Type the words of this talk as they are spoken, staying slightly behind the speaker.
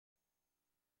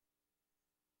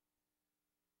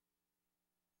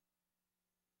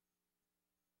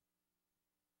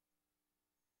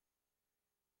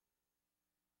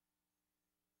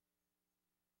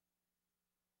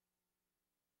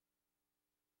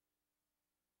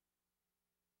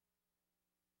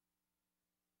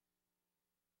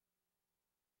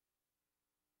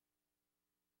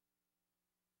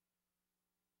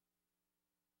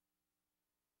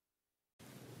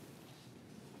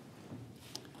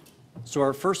So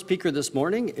our first speaker this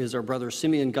morning is our brother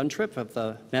Simeon Guntrip of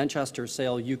the Manchester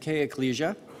Sale UK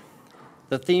Ecclesia.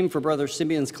 The theme for Brother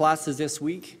Simeon's classes this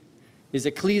week is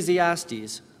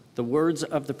Ecclesiastes, the words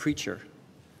of the preacher.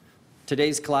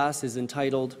 Today's class is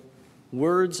entitled,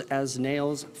 Words as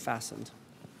Nails Fastened.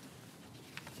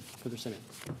 Brother Simeon.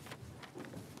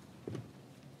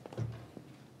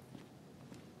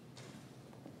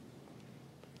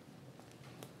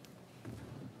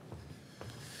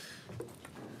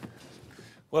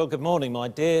 Well, good morning, my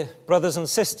dear brothers and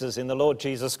sisters in the Lord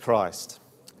Jesus Christ.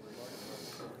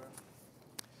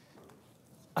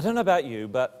 I don't know about you,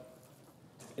 but,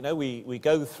 you know, we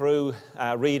go through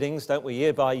our readings, don't we,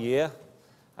 year by year,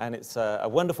 and it's a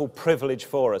wonderful privilege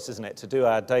for us, isn't it, to do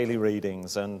our daily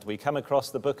readings. And we come across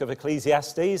the book of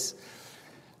Ecclesiastes,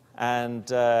 and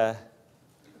there's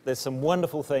some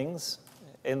wonderful things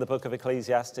in the book of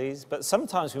Ecclesiastes, but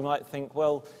sometimes we might think,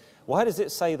 well, why does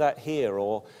it say that here?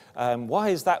 Or why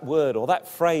is that word or that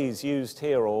phrase used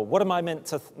here? Or what am I meant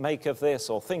to make of this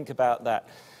or think about that?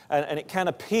 And it can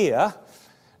appear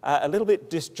a little bit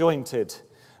disjointed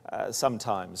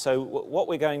sometimes. So what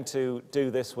we're going to do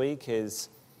this week is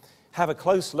have a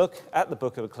close look at the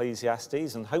book of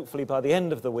Ecclesiastes, and hopefully by the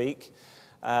end of the week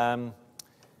have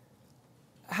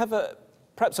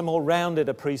perhaps a more rounded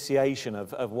appreciation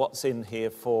of what's in here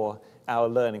for our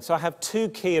learning. So I have two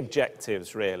key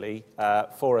objectives, really,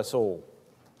 for us all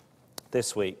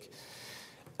this week.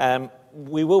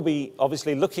 We will be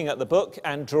obviously looking at the book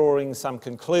and drawing some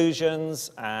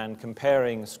conclusions and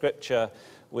comparing Scripture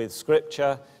with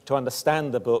Scripture to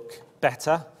understand the book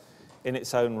better in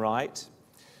its own right.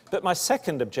 But my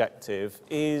second objective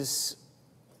is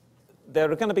there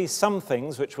are going to be some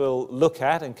things which we'll look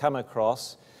at and come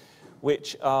across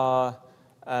which are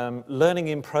learning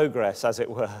in progress, as it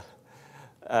were.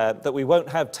 That we won't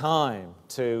have time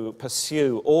to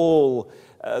pursue all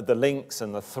the links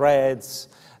and the threads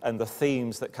and the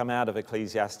themes that come out of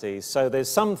Ecclesiastes. So there's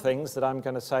some things that I'm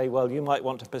going to say, well, you might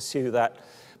want to pursue that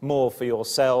more for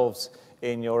yourselves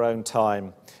in your own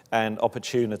time and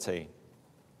opportunity.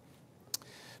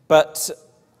 But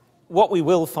what we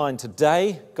will find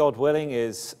today, God willing,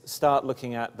 is start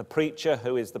looking at the preacher,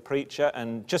 who is the preacher,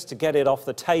 and just to get it off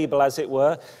the table, as it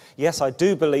were, yes, I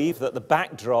do believe that the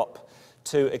backdrop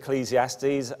to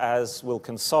Ecclesiastes, as will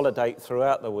consolidate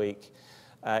throughout the week,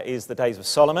 is the days of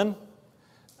Solomon,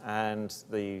 and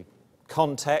the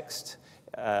context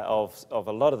of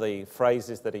a lot of the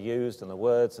phrases that are used and the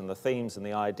words and the themes and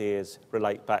the ideas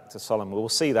relate back to Solomon. We'll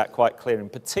see that quite clear,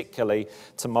 and particularly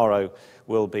tomorrow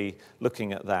we'll be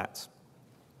looking at that.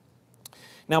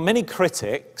 Now, many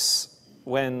critics,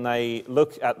 when they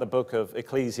look at the book of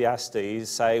Ecclesiastes,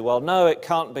 say, well, no, it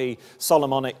can't be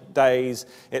Solomonic days.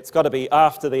 It's got to be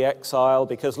after the exile,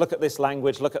 because look at this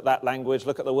language, look at that language,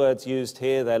 look at the words used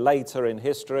here. They're later in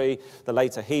history, the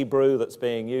later Hebrew that's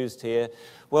being used here.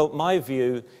 Well, my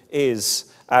view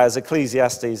is, as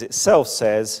Ecclesiastes itself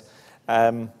says,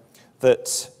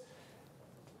 that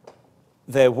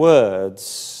their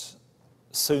words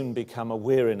soon become a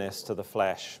weariness to the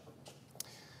flesh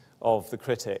of the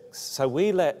critics. So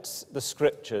we let the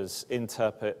Scriptures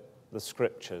interpret the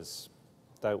Scriptures,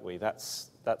 don't we? That's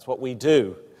what we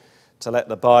do, to let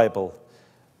the Bible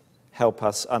help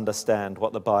us understand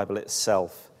what the Bible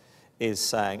itself is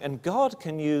saying. And God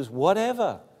can use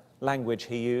whatever language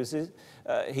He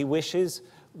wishes,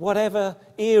 whatever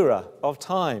era of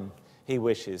time He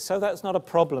wishes. So that's not a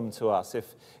problem to us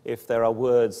if there are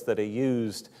words that are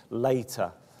used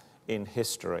later in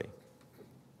history.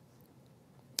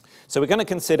 So we're going to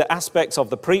consider aspects of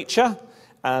the preacher,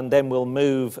 and then we'll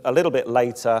move a little bit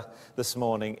later this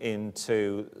morning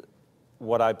into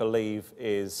what I believe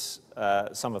is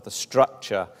some of the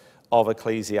structure of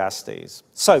Ecclesiastes.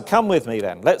 So come with me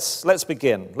then. Let's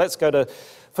begin. Let's go to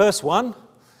verse 1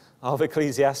 of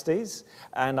Ecclesiastes,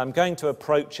 and I'm going to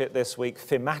approach it this week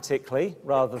thematically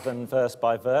rather than verse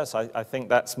by verse. I think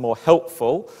that's more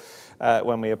helpful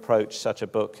when we approach such a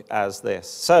book as this.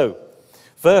 So,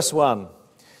 verse 1.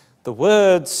 The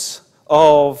words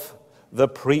of the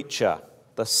preacher,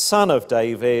 the son of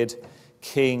David,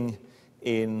 king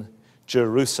in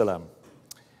Jerusalem.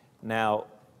 Now,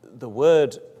 the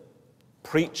word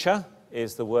preacher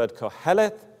is the word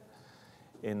koheleth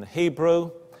in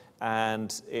Hebrew,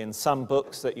 and in some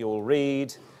books that you'll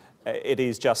read, it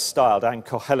is just styled, and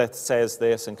Koheleth says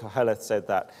this, and Koheleth said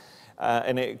that.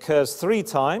 And it occurs 3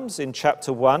 times in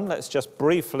chapter 1. Let's just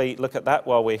briefly look at that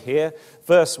while we're here.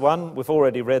 Verse 1, we've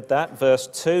already read that. Verse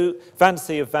 2,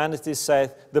 vanity of vanities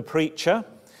saith the preacher.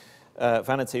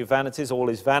 Vanity of vanities, all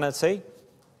is vanity.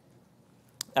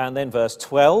 And then verse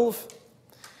 12,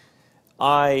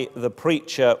 I, the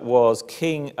preacher, was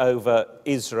king over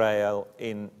Israel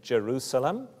in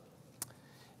Jerusalem.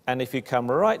 And if you come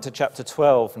right to chapter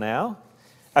 12 now,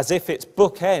 as if it's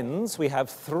bookends, we have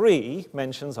 3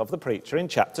 mentions of the preacher in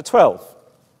chapter 12.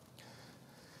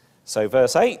 So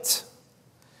verse 8,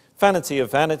 vanity of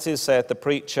vanities, saith the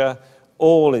preacher,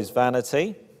 all is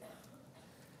vanity.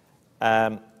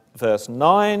 Verse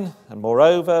 9, and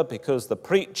moreover, because the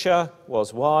preacher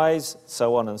was wise,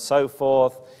 so on and so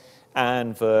forth.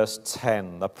 And verse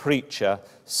 10, the preacher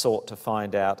sought to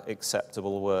find out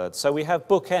acceptable words. So we have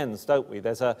bookends, don't we?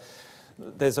 There's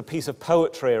a piece of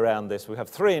poetry around this. We have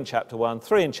 3 in chapter 1,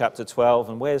 3 in chapter 12,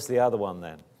 and where's the other one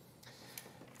then?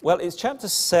 Well, it's chapter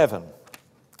 7.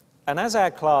 And as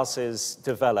our classes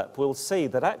develop, we'll see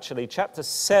that actually chapter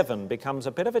 7 becomes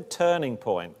a bit of a turning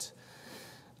point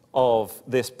of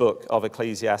this book of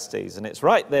Ecclesiastes. And it's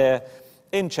right there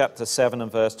in chapter 7 and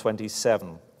verse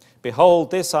 27. Behold,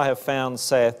 this I have found,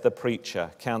 saith the preacher,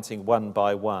 counting one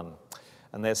by one.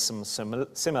 And there's some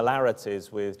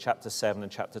similarities with chapter 7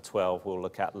 and chapter 12 we'll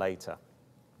look at later.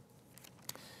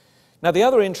 Now, the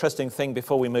other interesting thing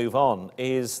before we move on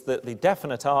is that the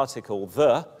definite article,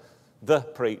 the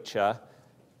preacher,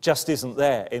 just isn't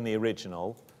there in the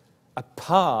original,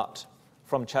 apart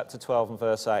from chapter 12 and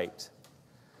verse 8.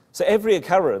 So every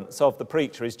occurrence of the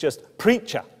preacher is just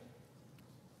preacher.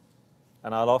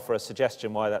 And I'll offer a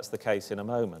suggestion why that's the case in a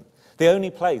moment. The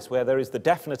only place where there is the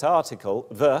definite article,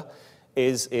 the,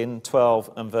 is in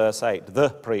 12 and verse 8. The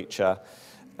preacher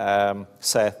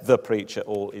saith, the preacher,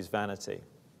 all is vanity.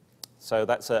 So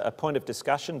that's a point of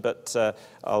discussion, but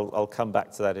I'll come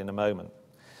back to that in a moment.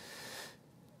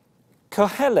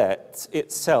 Kohelet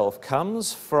itself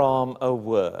comes from a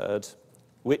word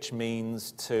which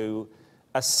means to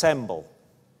assemble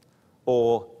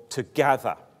or to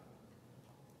gather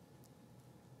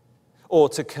or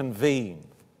to convene.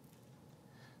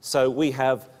 So we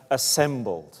have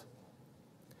assembled.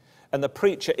 And the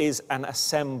preacher is an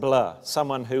assembler,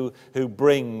 someone who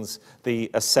brings the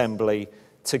assembly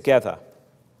together,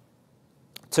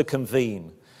 to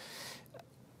convene.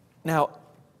 Now,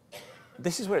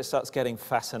 this is where it starts getting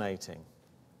fascinating.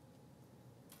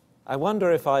 I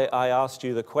wonder if I asked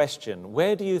you the question,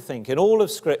 where do you think, in all of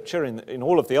Scripture, in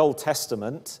all of the Old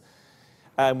Testament,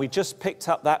 and we just picked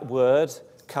up that word,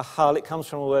 kahal, it comes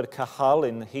from a word kahal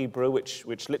in Hebrew, which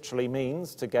literally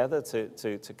means together,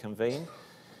 to convene.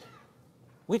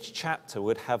 Which chapter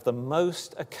would have the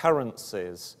most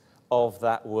occurrences of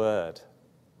that word?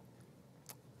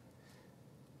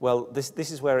 Well,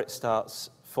 this is where it starts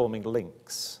forming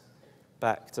links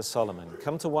back to Solomon.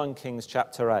 Come to 1 Kings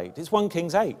chapter 8. It's 1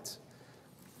 Kings 8.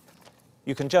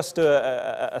 You can just do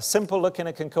a simple look in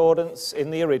a concordance in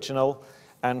the original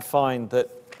and find that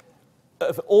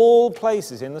of all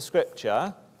places in the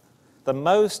Scripture, the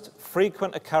most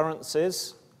frequent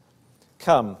occurrences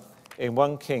come in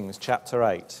 1 Kings chapter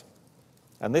 8.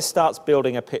 And this starts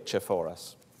building a picture for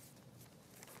us.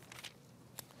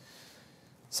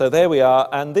 So there we are,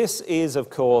 and this is, of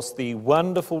course, the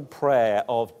wonderful prayer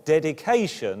of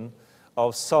dedication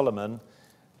of Solomon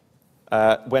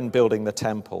when building the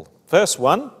temple. Verse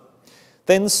 1,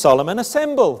 then Solomon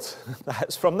assembled.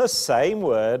 That's from the same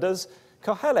word as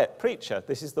kohelet, preacher.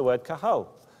 This is the word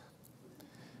kahal.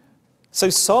 So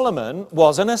Solomon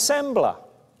was an assembler.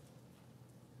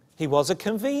 He was a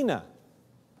convener.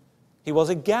 He was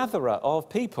a gatherer of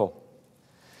people.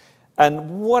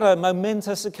 And what a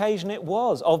momentous occasion it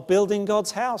was of building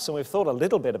God's house. And we've thought a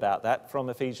little bit about that from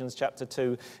Ephesians chapter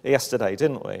 2 yesterday,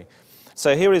 didn't we?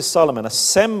 So here is Solomon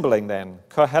assembling then,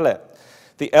 kohelet,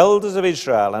 the elders of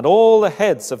Israel and all the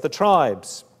heads of the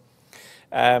tribes.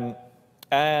 And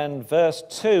verse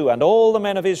 2, and all the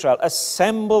men of Israel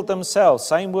assembled themselves,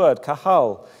 same word,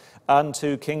 kahal,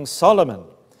 unto King Solomon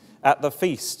at the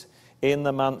feast in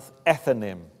the month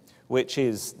Ethanim, which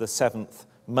is the 7th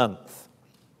month.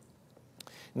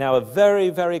 Now, a very,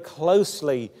 very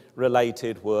closely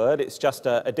related word, it's just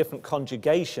a different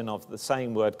conjugation of the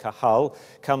same word, kahal,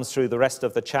 comes through the rest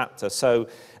of the chapter. So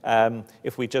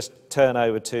if we just turn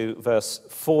over to verse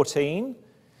 14,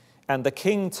 and the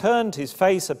king turned his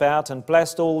face about and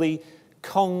blessed all the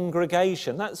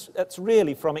congregation. That's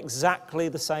really from exactly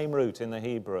the same root in the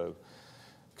Hebrew,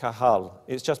 kahal.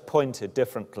 It's just pointed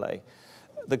differently.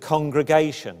 The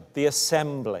congregation, the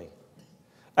assembly.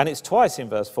 And it's twice in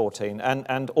verse 14,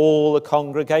 and all the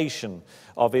congregation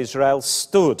of Israel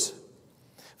stood.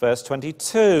 Verse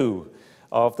 22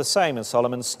 of the same, and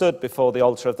Solomon stood before the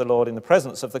altar of the Lord in the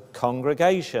presence of the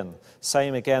congregation.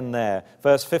 Same again there.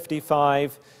 Verse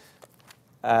 55,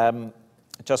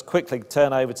 just quickly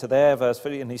turn over to there, verse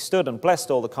 50, and he stood and blessed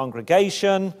all the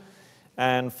congregation,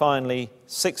 And finally,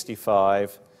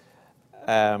 65.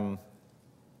 And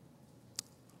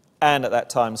at that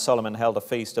time Solomon held a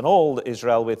feast, and all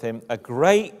Israel with him, a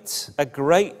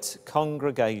great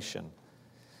congregation.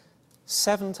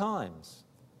 7 times.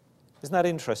 Isn't that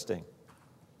interesting?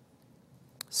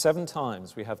 7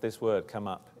 times we have this word come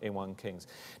up in 1 Kings.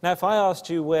 Now, if I asked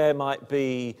you where might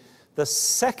be the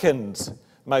second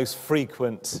most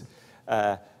frequent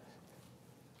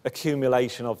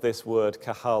accumulation of this word,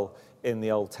 kahal, in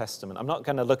the Old Testament. I'm not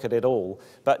going to look at it all,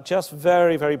 but just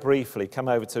very, very briefly come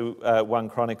over to 1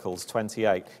 Chronicles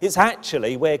 28. It's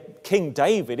actually where King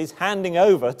David is handing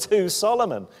over to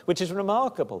Solomon, which is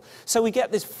remarkable. So we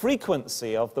get this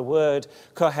frequency of the word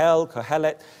kohel,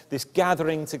 kohelet, this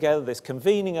gathering together, this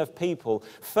convening of people,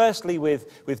 firstly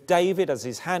with David as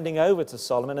he's handing over to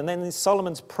Solomon, and then in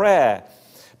Solomon's prayer,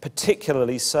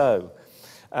 particularly so.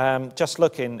 Just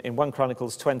look in 1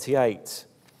 Chronicles 28.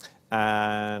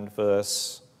 And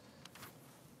verse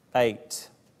 8.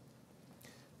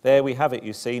 There we have it,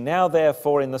 you see. Now,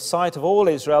 therefore, in the sight of all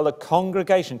Israel, the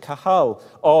congregation, kahal,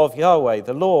 of Yahweh,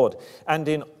 the Lord, and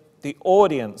in the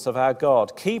audience of our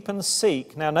God, keep and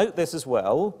seek, now note this as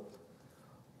well,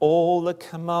 all the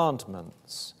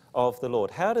commandments of the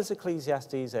Lord. How does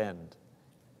Ecclesiastes end?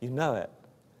 You know it.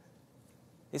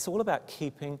 It's all about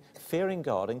fearing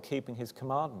God and keeping his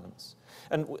commandments.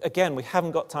 And again, we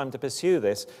haven't got time to pursue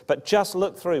this, but just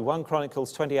look through 1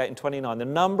 Chronicles 28 and 29, the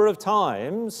number of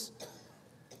times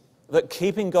that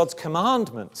keeping God's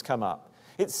commandments come up.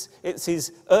 It's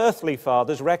his earthly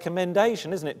father's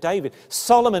recommendation, isn't it? David,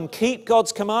 Solomon, keep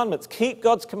God's commandments, keep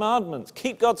God's commandments,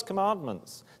 keep God's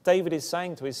commandments. David is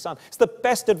saying to his son, it's the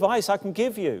best advice I can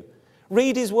give you.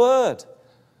 Read his word.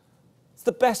 It's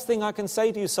the best thing I can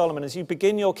say to you, Solomon, as you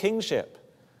begin your kingship.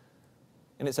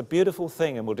 And it's a beautiful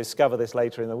thing, and we'll discover this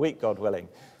later in the week, God willing.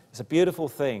 It's a beautiful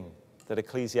thing that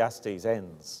Ecclesiastes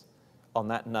ends on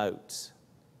that note.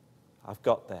 I've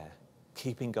got there,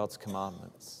 keeping God's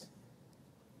commandments.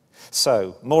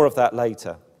 So, more of that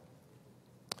later.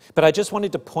 But I just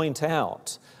wanted to point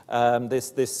out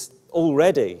this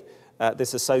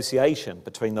association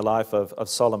between the life of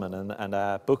Solomon and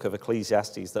our book of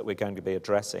Ecclesiastes that we're going to be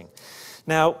addressing.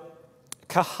 Now,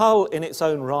 kahal in its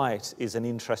own right is an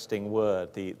interesting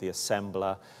word, the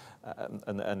assembler,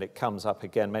 and it comes up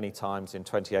again many times in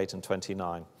 28 and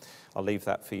 29. I'll leave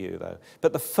that for you, though.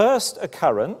 But the first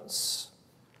occurrence,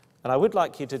 and I would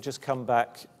like you to just come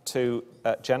back to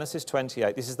Genesis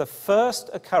 28. This is the first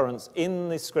occurrence in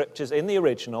the scriptures, in the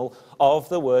original, of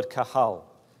the word kahal.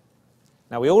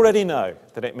 Now, we already know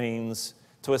that it means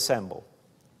to assemble,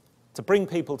 to bring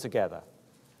people together,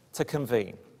 to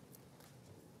convene.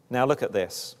 Now, look at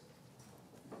this.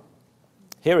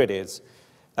 Here it is.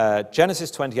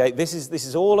 Genesis 28. This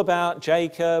is all about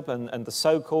Jacob and the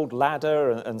so-called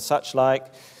ladder and such like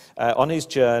on his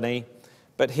journey.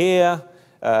 But here,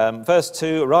 verse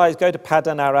 2, arise, go to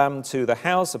Paddan Aram, to the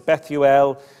house of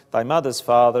Bethuel, thy mother's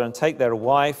father, and take their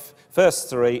wife. Verse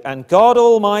 3, and God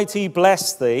Almighty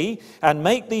bless thee, and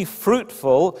make thee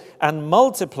fruitful, and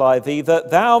multiply thee,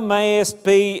 that thou mayest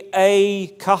be a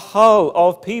kahal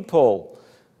of people,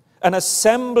 an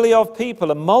assembly of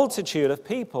people, a multitude of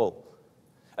people,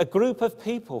 a group of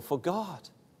people for God.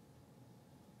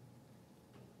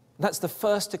 That's the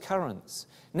first occurrence.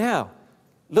 Now,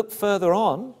 look further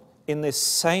on in this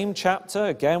same chapter.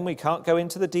 Again, we can't go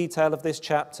into the detail of this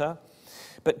chapter.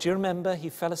 But do you remember he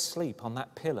fell asleep on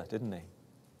that pillar, didn't he?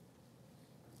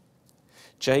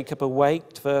 Jacob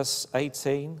awaked, verse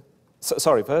 16,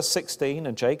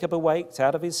 and Jacob awaked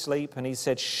out of his sleep, and he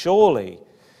said, surely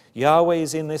Yahweh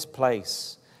is in this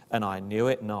place, and I knew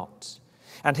it not.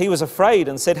 And he was afraid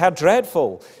and said, how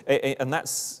dreadful. And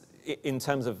that's in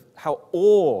terms of how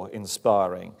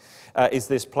awe-inspiring is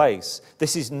this place.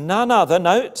 This is none other,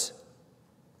 note,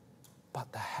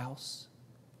 but the house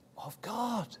of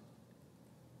God.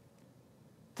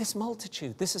 This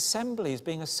multitude, this assembly is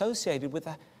being associated with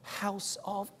the house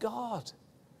of God.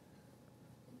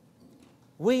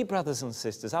 We, brothers and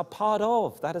sisters, are part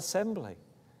of that assembly.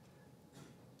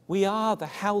 We are the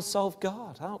house of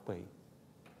God, aren't we?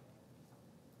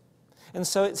 And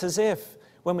so it's as if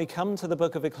when we come to the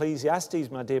book of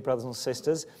Ecclesiastes, my dear brothers and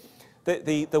sisters,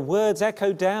 the words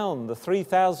echo down the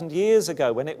 3,000 years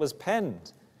ago when it was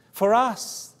penned. For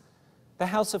us, the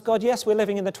house of God, yes, we're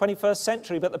living in the 21st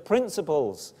century, but the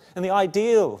principles and the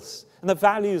ideals and the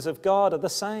values of God are the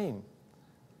same.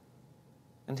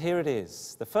 And here it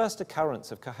is, the first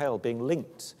occurrence of kahal being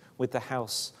linked with the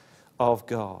house of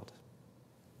God.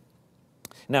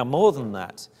 Now, more than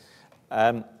that,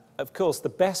 of course, the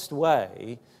best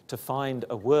way to find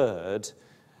a word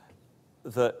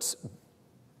that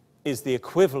is the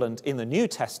equivalent in the New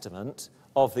Testament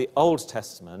of the Old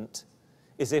Testament,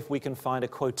 is if we can find a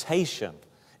quotation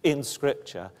in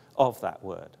Scripture of that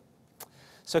word.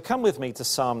 So come with me to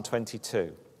Psalm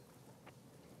 22.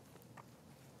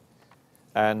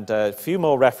 And a few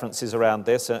more references around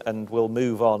this, and we'll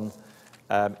move on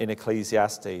in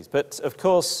Ecclesiastes. But of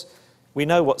course, we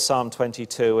know what Psalm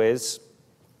 22 is.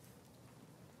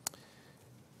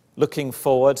 Looking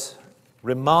forward,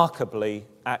 remarkably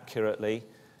accurately,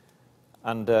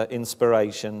 under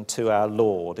inspiration to our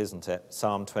Lord, isn't it?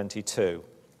 Psalm 22.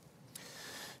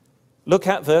 Look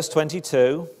at verse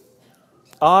 22.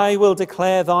 I will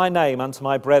declare thy name unto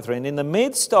my brethren. In the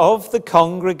midst of the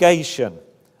congregation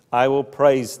I will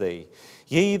praise thee.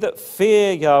 Ye that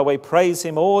fear Yahweh, praise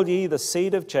him, all ye the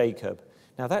seed of Jacob.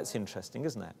 Now that's interesting,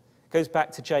 isn't it? It goes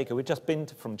back to Jacob. We've just been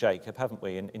from Jacob, haven't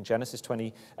we, in Genesis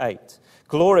 28.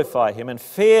 Glorify him and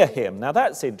fear him. Now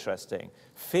that's interesting.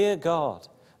 Fear God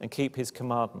and keep his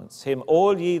commandments. Him,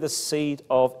 all ye the seed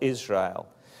of Israel.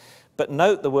 But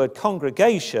note the word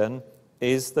congregation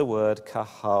is the word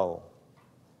kahal.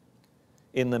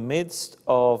 In the midst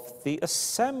of the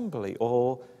assembly,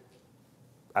 or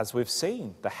as we've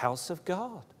seen, the house of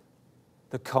God,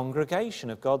 the congregation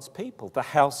of God's people, the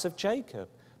house of Jacob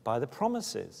by the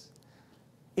promises.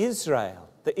 Israel,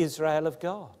 the Israel of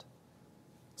God.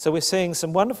 So we're seeing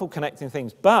some wonderful connecting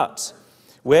things. But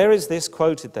where is this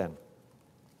quoted then?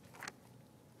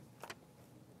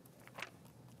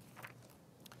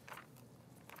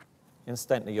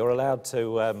 Incidentally, you're allowed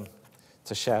to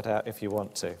shout out if you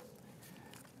want to.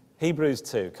 Hebrews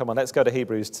 2. Come on, let's go to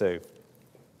Hebrews 2.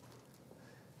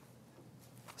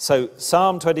 So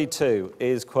Psalm 22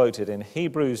 is quoted in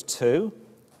Hebrews 2.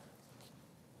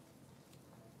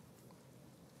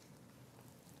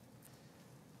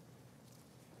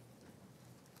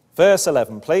 Verse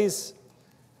 11, please.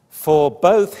 For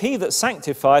both he that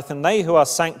sanctifieth and they who are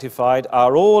sanctified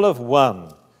are all of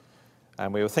one.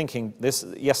 And we were thinking this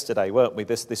yesterday, weren't we?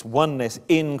 This oneness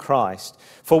in Christ.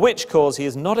 For which cause he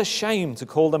is not ashamed to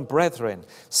call them brethren,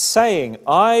 saying,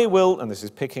 I will, and this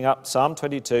is picking up Psalm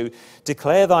 22,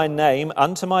 declare thy name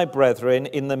unto my brethren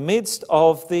in the midst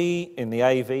of the, in the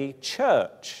AV,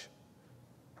 church.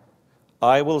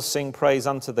 I will sing praise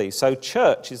unto thee. So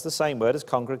church is the same word as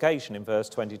congregation in verse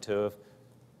 22 of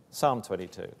Psalm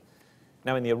 22.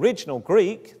 Now in the original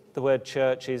Greek, the word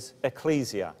church is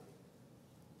ecclesia,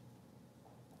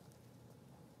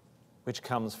 which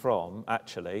comes from,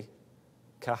 actually,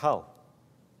 kahal.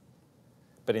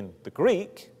 But in the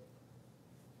Greek,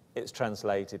 it's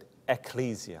translated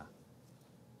ecclesia.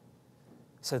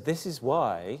 So this is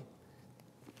why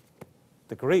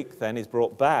the Greek then is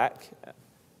brought back,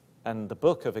 and the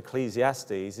book of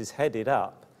Ecclesiastes is headed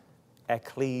up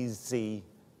Ecclesiastes.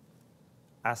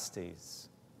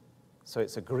 So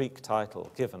it's a Greek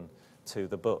title given to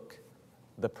the book,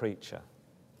 the preacher,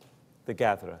 the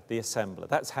gatherer, the assembler.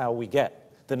 That's how we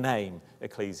get the name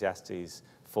Ecclesiastes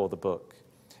for the book.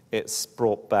 It's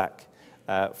brought back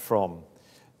from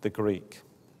the Greek.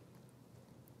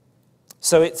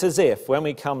 So it's as if when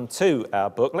we come to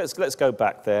our book, let's go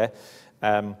back there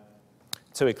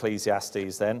to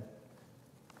Ecclesiastes then.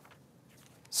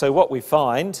 So what we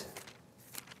find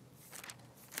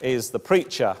is the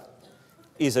preacher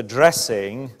is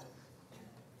addressing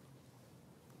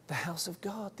the house of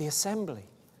God, the assembly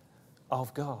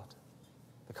of God,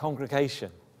 the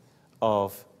congregation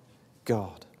of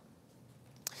God.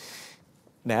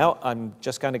 Now, I'm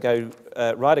just going to go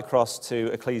right across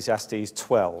to Ecclesiastes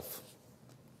 12.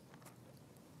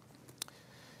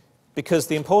 Because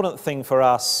the important thing for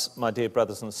us, my dear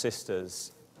brothers and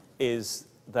sisters, is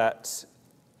that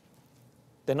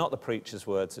they're not the preacher's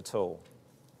words at all.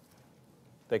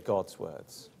 They're God's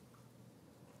words.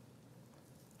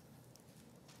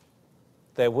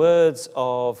 They're words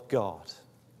of God,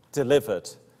 delivered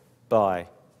by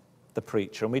the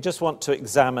preacher. And we just want to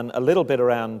examine a little bit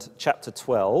around chapter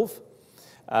 12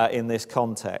 in this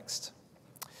context.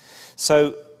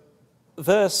 So,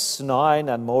 verse 9,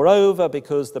 and moreover,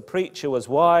 because the preacher was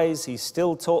wise, he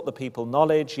still taught the people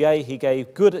knowledge. Yea, he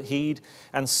gave good heed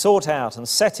and sought out and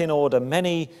set in order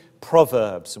many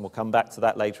proverbs. And we'll come back to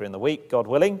that later in the week, God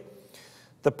willing.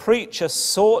 The preacher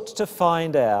sought to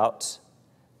find out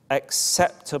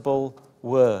acceptable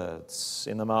words.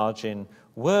 In the margin,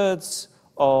 words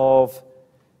of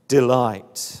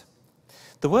delight.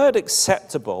 The word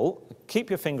acceptable, keep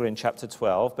your finger in chapter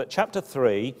 12, but chapter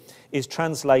 3 is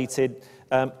translated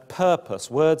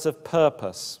purpose, words of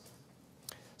purpose.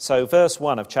 So verse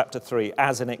 1 of chapter 3,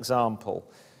 as an example.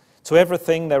 To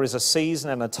everything there is a season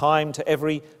and a time to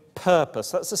every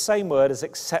purpose. That's the same word as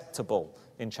acceptable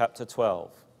in chapter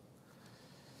 12.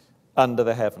 under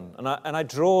the heaven. And I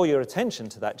draw your attention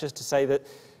to that just to say that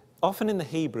often in the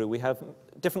Hebrew we have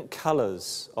different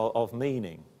colours of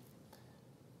meaning.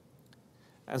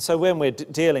 And so when we're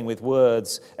dealing with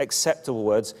words, acceptable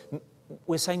words,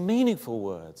 we're saying meaningful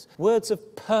words, words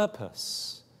of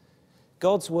purpose.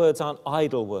 God's words aren't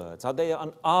idle words. They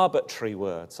aren't arbitrary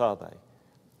words, are they?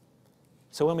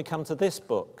 So when we come to this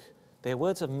book, they're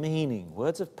words of meaning,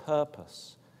 words of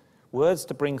purpose, words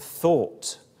to bring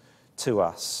thought to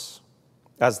us,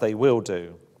 as they will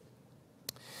do.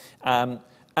 And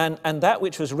that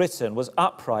which was written was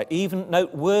upright, even,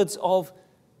 note, words of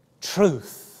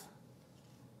truth.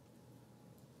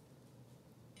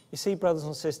 You see, brothers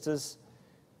and sisters,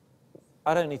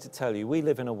 I don't need to tell you, we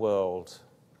live in a world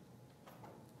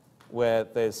where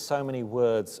there's so many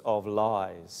words of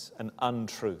lies and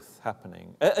untruth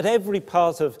happening at every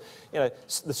part of,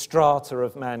 the strata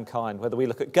of mankind, whether we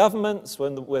look at governments,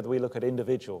 whether we look at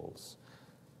individuals.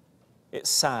 It's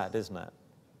sad, isn't it?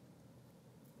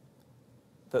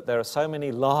 That there are so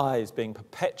many lies being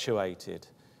perpetuated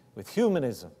with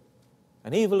humanism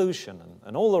and evolution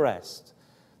and all the rest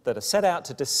that are set out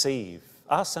to deceive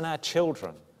us and our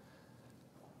children.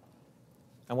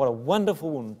 And what a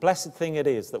wonderful and blessed thing it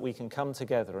is that we can come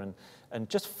together and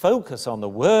just focus on the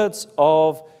words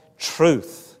of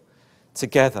truth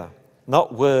together,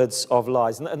 not words of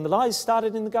lies. And the lies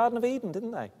started in the Garden of Eden,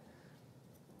 didn't they?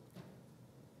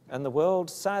 And the world,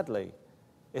 sadly,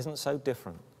 isn't so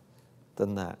different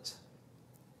than that.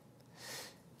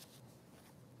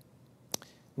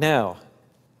 Now,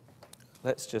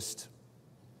 there's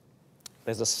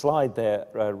a slide there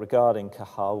regarding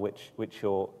Kahal, which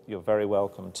you're very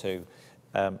welcome to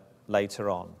later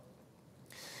on.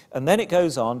 And then it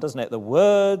goes on, doesn't it? The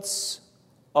words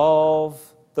of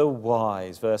the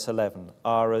wise, verse 11,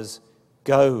 are as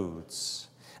goads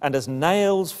and as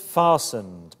nails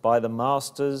fastened by the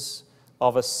masters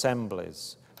of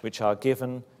assemblies, which are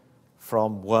given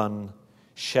from one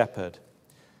shepherd.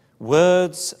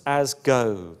 Words as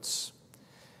goads.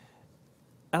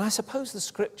 And I suppose the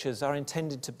scriptures are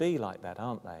intended to be like that,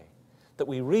 aren't they? That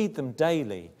we read them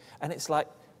daily, and it's like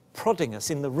prodding us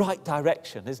in the right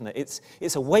direction, isn't it?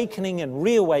 It's awakening and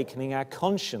reawakening our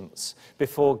conscience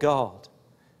before God.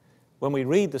 When we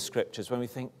read the scriptures, when we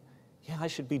think, yeah, I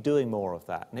should be doing more of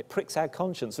that. And it pricks our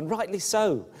conscience, and rightly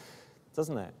so,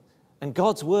 doesn't it? And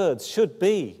God's words should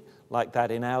be like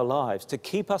that in our lives, to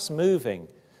keep us moving,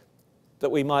 that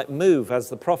we might move, as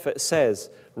the prophet says,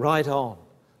 right on,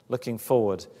 looking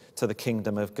forward to the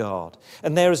kingdom of God.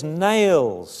 And there is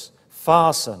nails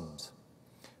fastened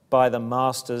by the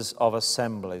masters of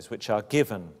assemblies, which are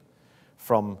given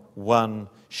from one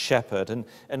shepherd. And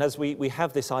as we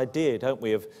have this idea, don't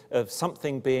we, of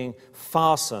something being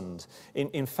fastened.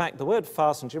 In fact, the word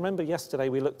fastened, do you remember yesterday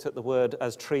we looked at the word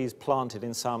as trees planted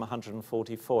in Psalm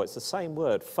 144? It's the same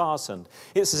word, fastened.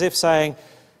 It's as if saying,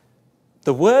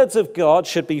 the words of God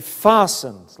should be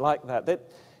fastened like that. That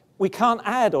we can't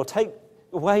add or take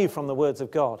away from the words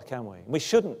of God, can we? We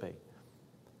shouldn't be.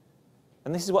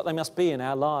 And this is what they must be in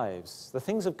our lives. The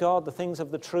things of God, the things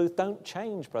of the truth don't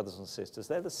change, brothers and sisters.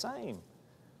 They're the same.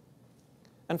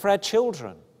 And for our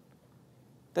children,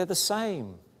 they're the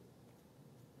same.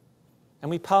 And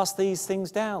we pass these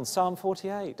things down, Psalm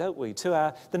 48, don't we,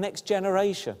 to the next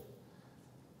generation,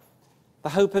 the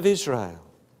hope of Israel.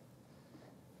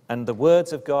 And the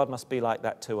words of God must be like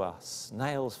that to us,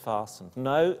 nails fastened.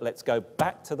 No, let's go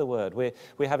back to the word.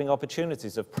 We're having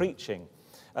opportunities of preaching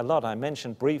a lot. I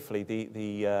mentioned briefly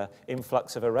the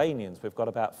influx of Iranians. We've got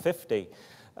about 50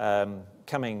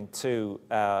 coming to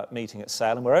our meeting at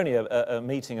Sale, and we're only a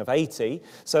meeting of 80,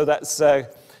 so that's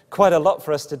quite a lot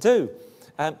for us to do.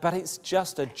 But it's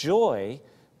just a joy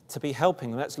to be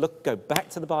helping them. Let's go back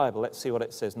to the Bible. Let's see what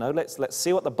it says. No, let's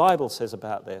see what the Bible says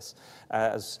about this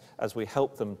as we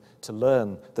help them to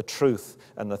learn the truth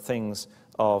and the things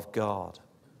of God.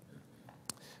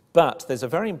 But there's a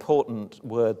very important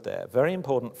word there, very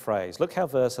important phrase. Look how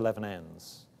verse 11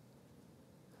 ends.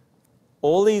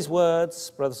 All these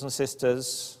words, brothers and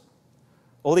sisters,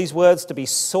 all these words to be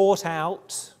sought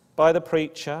out by the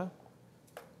preacher,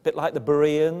 a bit like the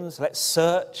Bereans, let's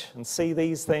search and see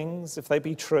these things, if they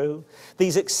be true.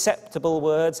 These acceptable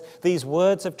words, these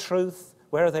words of truth,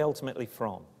 where are they ultimately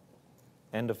from?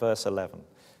 End of verse 11.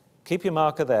 Keep your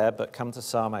marker there, but come to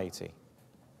Psalm 80.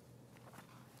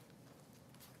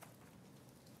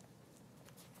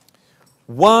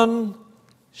 One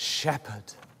shepherd.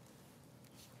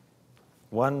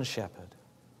 One shepherd.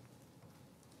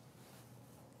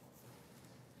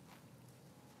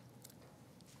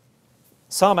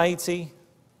 Psalm 80,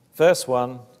 verse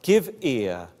 1, give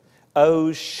ear,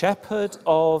 O shepherd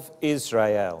of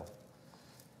Israel.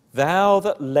 Thou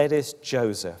that leddest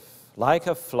Joseph like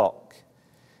a flock,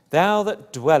 thou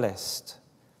that dwellest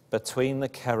between the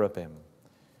cherubim,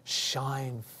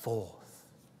 shine forth.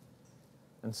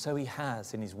 And so he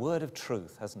has in his word of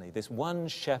truth, hasn't he? This one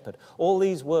shepherd. All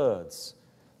these words,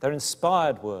 they're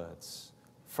inspired words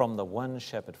from the one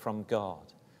shepherd, from God.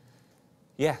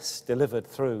 Yes, delivered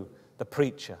through the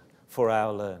preacher for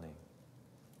our learning.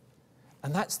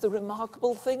 And that's the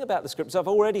remarkable thing about the Scriptures. I've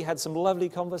already had some lovely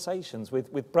conversations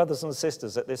with brothers and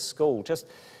sisters at this school, just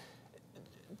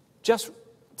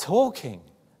talking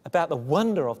about the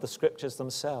wonder of the Scriptures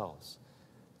themselves,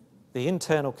 the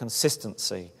internal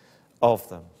consistency of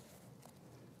them.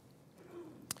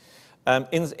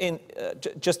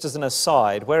 Just as an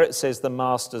aside, where it says the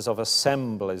masters of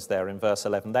assemblies there in verse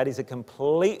 11, that is a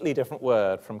completely different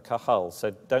word from kahal, so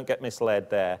don't get misled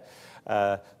there.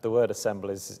 The word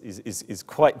assemblies is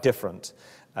quite different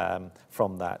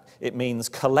from that. It means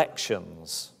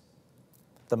collections,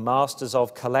 the masters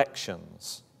of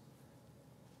collections.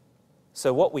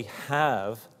 So what we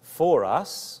have for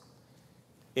us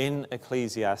in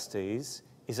Ecclesiastes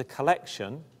is a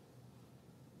collection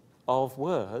of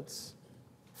words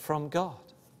from God.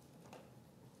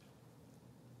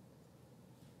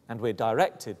 And we're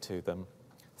directed to them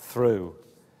through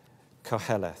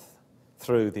Koheleth,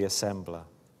 through the assembler.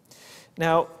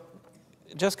 Now,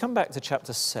 just come back to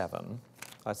chapter 7.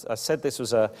 I said this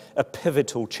was a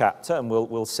pivotal chapter, and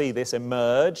we'll see this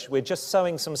emerge. We're just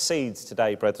sowing some seeds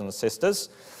today, brothers and sisters.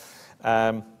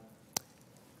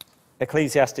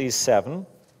 Ecclesiastes 7.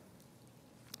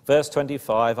 Verse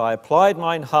 25, I applied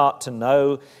mine heart to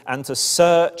know and to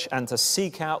search and to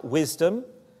seek out wisdom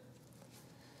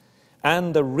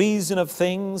and the reason of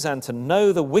things and to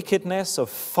know the wickedness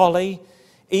of folly,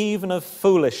 even of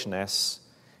foolishness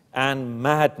and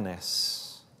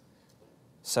madness.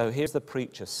 So here's the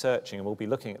preacher searching, and we'll be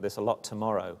looking at this a lot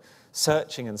tomorrow,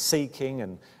 searching and seeking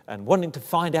and wanting to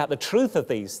find out the truth of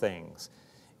these things.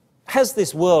 Has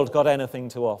this world got anything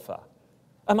to offer?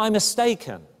 Am I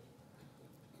mistaken?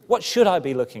 What should I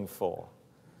be looking for?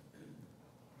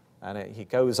 And he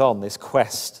goes on this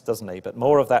quest, doesn't he? But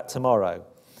more of that tomorrow.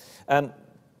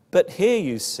 But here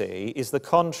you see is the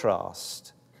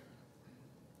contrast,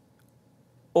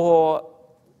 or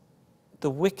the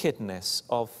wickedness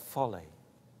of folly.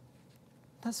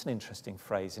 That's an interesting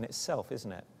phrase in itself,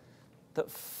 isn't it? That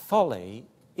folly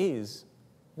is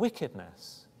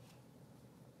wickedness.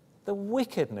 The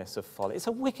wickedness of folly. It's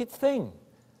a wicked thing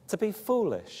to be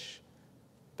foolish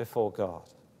before God,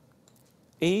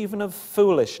 even of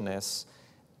foolishness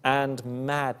and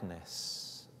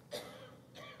madness.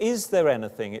 Is there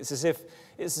anything? It's as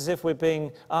if we're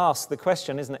being asked the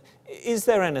question, isn't it? Is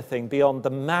there anything beyond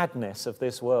the madness of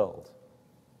this world?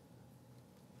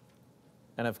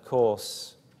 And of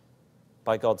course,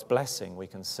 by God's blessing, we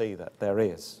can see that there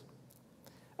is.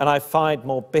 And I find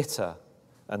more bitter,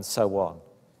 and so on,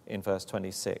 in verse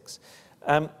 26.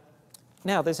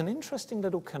 Now, there's an interesting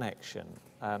little connection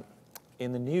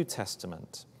in the New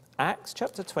Testament. Acts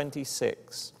chapter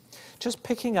 26, just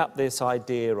picking up this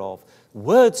idea of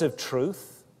words of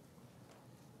truth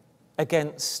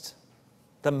against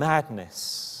the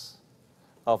madness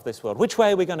of this world. Which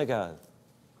way are we going to go?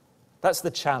 That's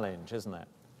the challenge, isn't it?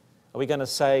 Are we going to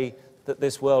say that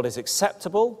this world is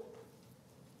acceptable,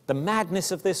 the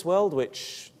madness of this world,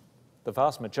 which the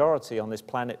vast majority on this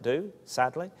planet do,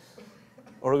 sadly?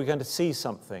 Or are we going to see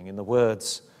something in the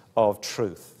words of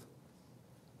truth?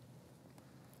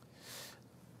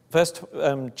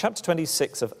 Chapter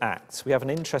 26 of Acts, we have an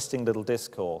interesting little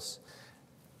discourse.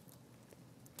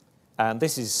 And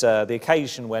this is the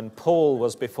occasion when Paul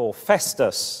was before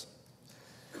Festus.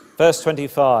 Verse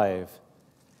 25.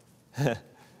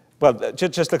 Well,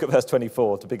 just look at verse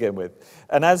 24 to begin with.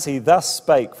 And as he thus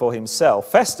spake for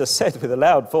himself, Festus said with a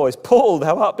loud voice, Paul,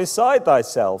 thou art beside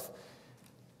thyself.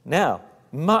 Now,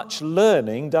 much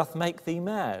learning doth make thee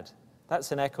mad.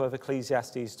 That's an echo of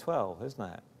Ecclesiastes 12, isn't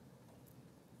it?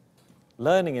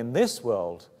 Learning in this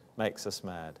world makes us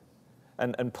mad.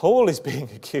 And Paul is being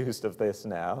accused of this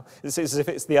now. It's as if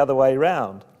it's the other way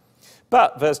round.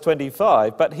 But, verse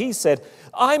 25, but he said,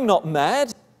 I'm not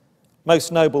mad,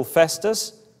 most noble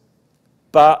Festus,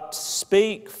 but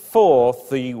speak forth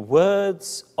the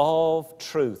words of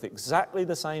truth. Exactly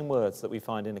the same words that we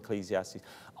find in Ecclesiastes.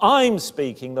 I'm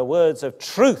speaking the words of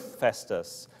truth,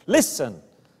 Festus. Listen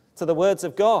to the words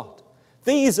of God.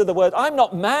 These are the words. I'm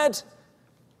not mad,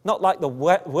 not like the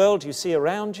world you see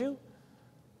around you.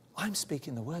 I'm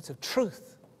speaking the words of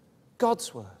truth,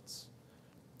 God's words.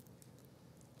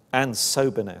 And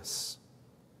soberness.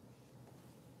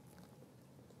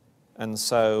 And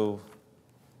so,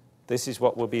 this is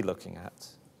what we'll be looking at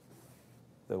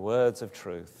the words of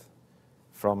truth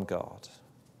from God.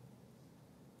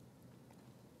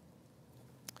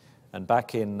 And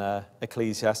back in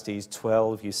Ecclesiastes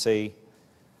 12, you see,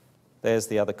 there's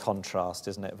the other contrast,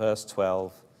 isn't it? Verse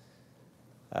 12.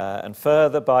 And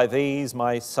further, by these,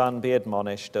 my son, be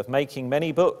admonished, of making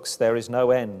many books there is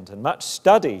no end, and much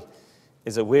study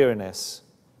is a weariness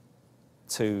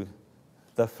to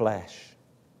the flesh.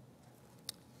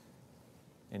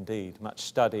 Indeed, much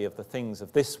study of the things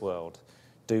of this world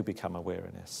do become a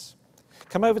weariness.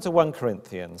 Come over to 1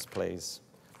 Corinthians, please.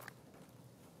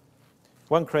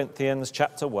 1 Corinthians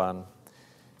chapter 1.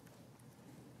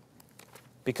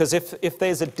 Because if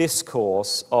there's a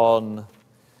discourse on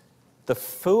the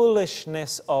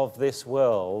foolishness of this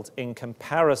world in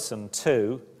comparison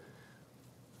to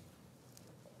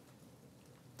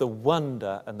the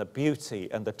wonder and the beauty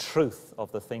and the truth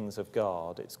of the things of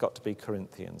God, it's got to be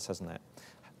Corinthians, hasn't it?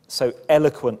 So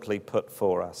eloquently put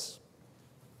for us.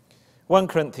 1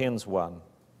 Corinthians 1,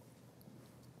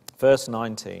 verse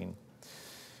 19.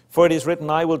 For it is written,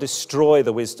 I will destroy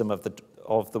the wisdom of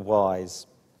the wise,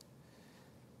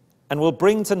 and will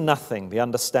bring to nothing the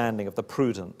understanding of the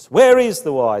prudent. Where is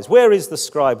the wise? Where is the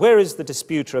scribe? Where is the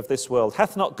disputer of this world?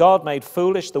 Hath not God made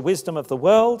foolish the wisdom of the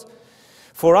world?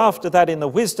 For after that, in the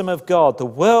wisdom of God, the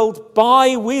world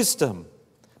by wisdom,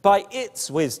 by its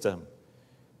wisdom,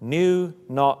 knew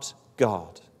not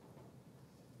God.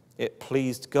 It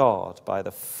pleased God by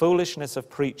the foolishness of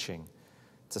preaching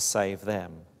to save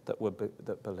them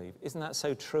that believe. Isn't that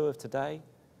so true of today?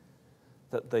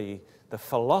 That the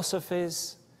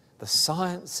philosophies, the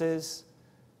sciences,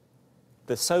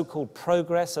 the so-called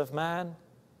progress of man,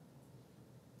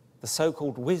 the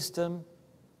so-called wisdom,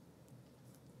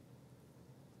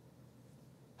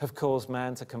 have caused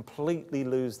man to completely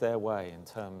lose their way in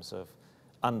terms of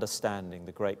understanding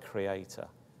the great creator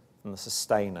and the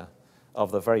sustainer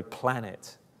of the very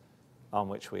planet on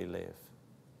which we live.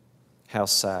 How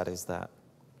sad is that?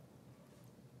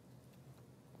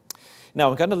 Now,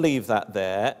 I'm going to leave that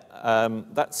there.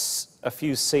 That's a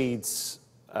few seeds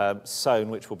sown,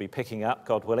 which we'll be picking up,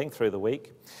 God willing, through the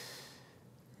week.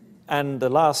 And the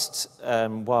last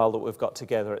while that we've got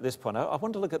together at this point, I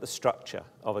want to look at the structure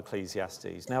of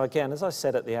Ecclesiastes. Now, again, as I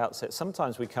said at the outset,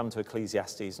 sometimes we come to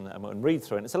Ecclesiastes and read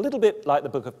through it, and it's a little bit like the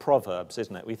book of Proverbs,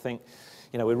 isn't it? We think,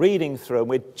 we're reading through and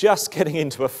we're just getting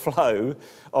into a flow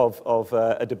of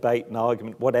a debate, an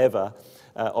argument, whatever,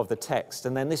 of the text.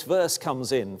 And then this verse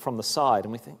comes in from the side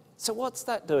and we think, so what's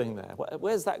that doing there?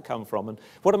 Where's that come from? And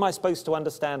what am I supposed to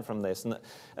understand from this?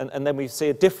 And then we see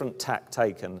a different tack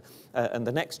taken. And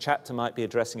the next chapter might be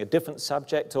addressing a different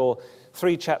subject, or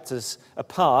 3 chapters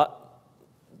apart,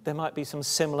 there might be some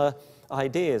similar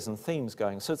ideas and themes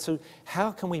going. So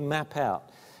how can we map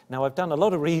out? Now, I've done a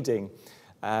lot of reading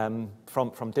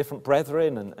from different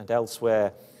brethren and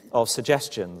elsewhere of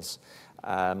suggestions.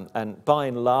 And by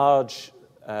and large,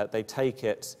 they take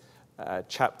it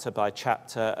chapter by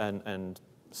chapter and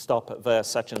stop at verse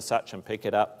such and such and pick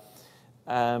it up.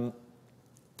 And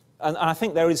I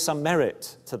think there is some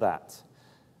merit to that.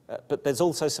 But there's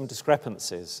also some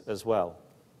discrepancies as well.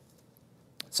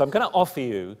 So I'm going to offer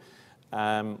you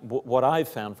what I've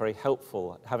found very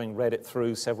helpful, having read it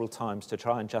through several times, to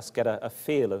try and just get a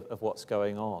feel of what's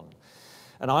going on.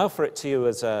 And I offer it to you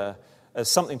as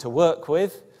something to work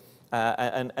with.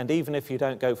 And even if you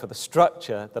don't go for the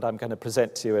structure that I'm going to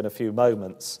present to you in a few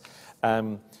moments,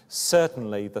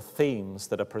 certainly the themes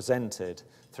that are presented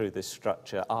through this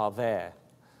structure are there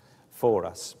for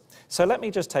us. So let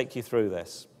me just take you through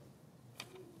this.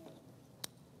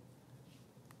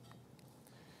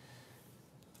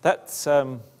 That's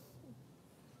a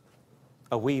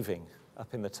weaving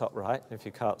up in the top right, if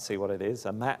you can't see what it is,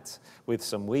 a mat with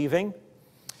some weaving.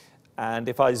 And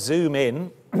if I zoom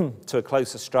in to a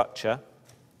closer structure,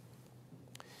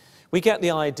 we get the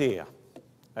idea,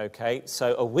 okay?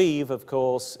 So a weave, of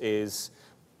course, is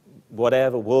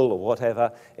whatever, wool or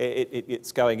whatever.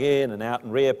 It's going in and out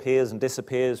and reappears and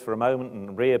disappears for a moment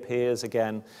and reappears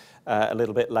again a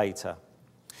little bit later.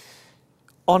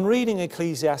 On reading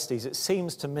Ecclesiastes, it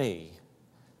seems to me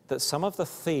that some of the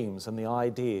themes and the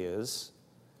ideas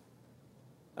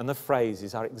and the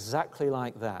phrases are exactly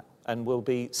like that. And we'll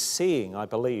be seeing, I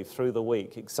believe, through the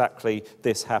week exactly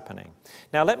this happening.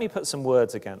 Now, let me put some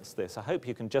words against this. I hope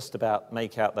you can just about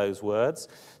make out those words.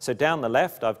 So down the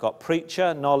left, I've got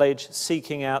preacher, knowledge,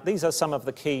 seeking out. These are some of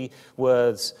the key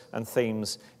words and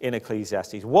themes in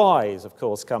Ecclesiastes. Wise, of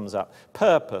course, comes up.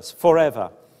 Purpose,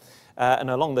 forever. And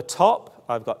along the top,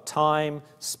 I've got time,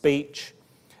 speech,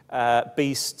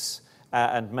 beasts,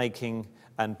 and making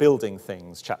and building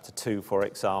things, chapter 2, for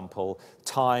example.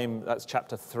 Time, that's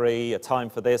chapter 3, a time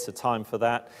for this, a time for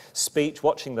that. Speech,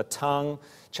 watching the tongue,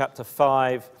 chapter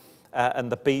 5,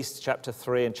 and the beast, chapter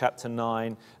 3 and chapter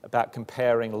 9, about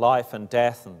comparing life and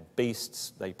death, and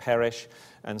beasts, they perish,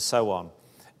 and so on.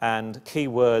 And key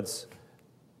words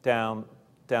down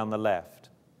the left.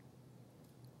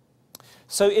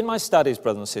 So in my studies,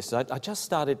 brothers and sisters, I just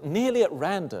started nearly at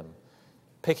random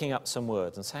picking up some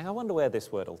words and saying, I wonder where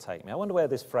this word will take me. I wonder where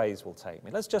this phrase will take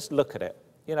me. Let's just look at it,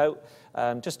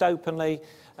 just openly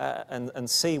and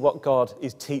see what God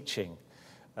is teaching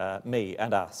me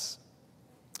and us.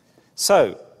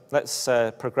 So let's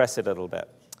progress it a little bit.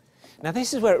 Now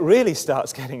this is where it really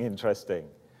starts getting interesting.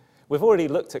 We've already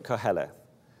looked at Koheleth,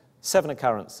 7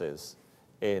 occurrences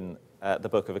in the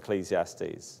book of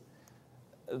Ecclesiastes.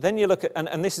 Then you look at,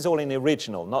 and this is all in the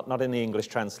original, not in the English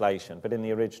translation, but in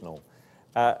the original.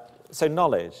 So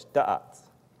knowledge, da'at,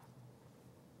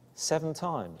 7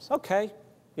 times. Okay,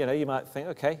 you might think,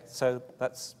 okay, so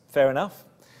that's fair enough.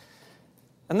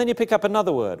 And then you pick up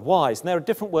another word, wise. And there are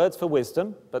different words for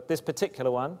wisdom, but this particular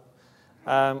one,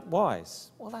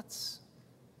 wise. Well, that's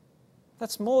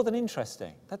more than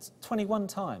interesting. That's 21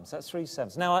 times. That's 3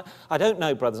 sevens. Now, I don't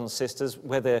know, brothers and sisters,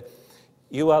 whether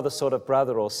you are the sort of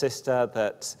brother or sister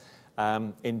that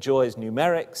enjoys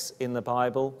numerics in the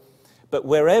Bible. But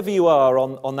wherever you are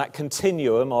on that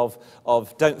continuum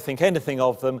of don't think anything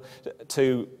of them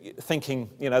to thinking,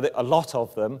 a lot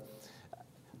of them,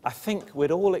 I think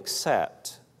we'd all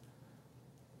accept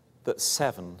that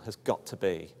 7 has got to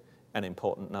be an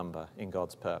important number in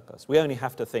God's purpose. We only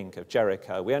have to think of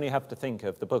Jericho. We only have to think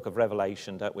of the book of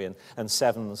Revelation, don't we? And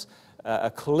 7s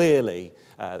are clearly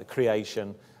the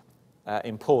creation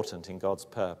important in God's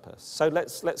purpose. So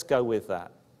let's go with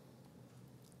that.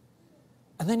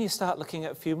 And then you start looking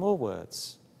at a few more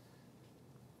words.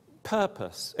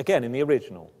 Purpose, again in the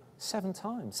original, 7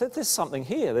 times. So there's something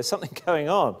here, there's something going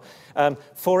on.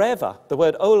 Forever, the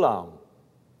word olam.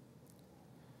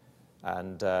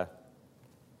 And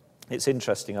it's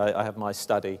interesting, I have my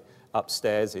study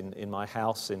upstairs in my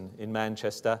house in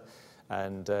Manchester,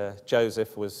 and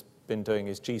Joseph was been doing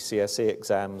his GCSE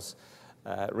exams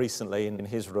recently in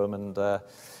his room, and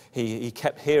he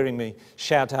kept hearing me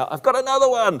shout out, I've got another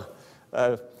one!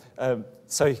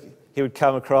 So he would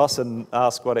come across and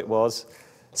ask what it was.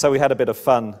 So we had a bit of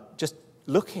fun just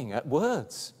looking at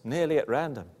words, nearly at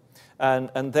random.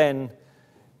 And then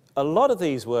a lot of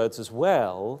these words as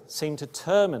well seem to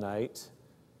terminate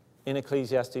in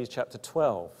Ecclesiastes chapter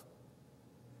 12.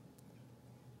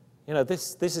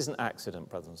 This is an accident,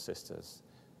 brothers and sisters.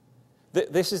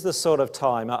 This is the sort of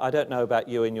time, I don't know about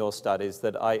you in your studies,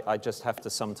 that I just have to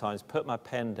sometimes put my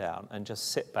pen down and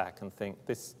just sit back and think,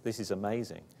 this is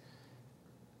amazing.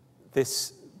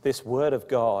 This word of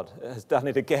God has done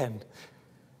it again.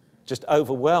 Just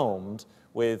overwhelmed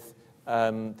with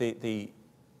the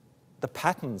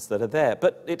patterns that are there.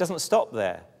 But it doesn't stop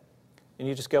there. And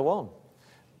you just go on.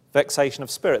 Vexation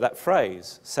of spirit, that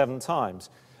phrase, 7 times.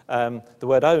 The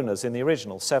word owners in the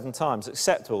original, 7 times.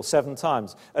 Acceptable, 7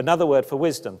 times. Another word for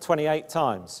wisdom, 28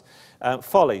 times.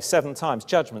 Folly, 7 times.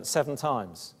 Judgment, 7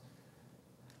 times.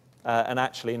 And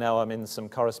actually now I'm in some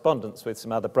correspondence with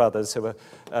some other brothers who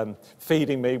are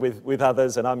feeding me with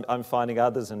others, and I'm finding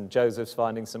others, and Joseph's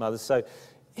finding some others. So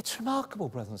it's remarkable,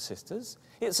 brothers and sisters.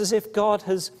 It's as if God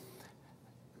has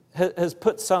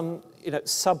put some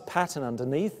sub-pattern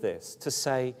underneath this to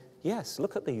say, yes,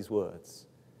 look at these words.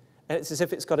 And it's as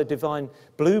if it's got a divine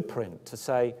blueprint to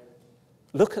say,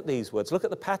 look at these words, look at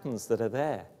the patterns that are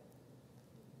there.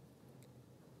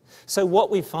 So what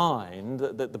we find,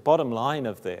 that the bottom line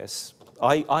of this,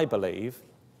 I believe,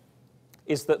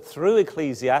 is that through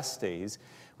Ecclesiastes,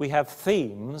 we have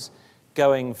themes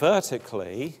going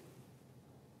vertically,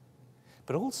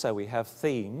 but also we have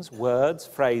themes, words,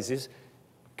 phrases,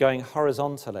 going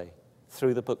horizontally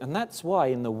through the book. And that's why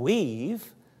in the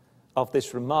weave of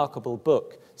this remarkable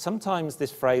book, sometimes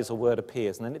this phrase or word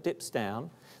appears, and then it dips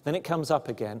down, then it comes up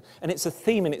again, and it's a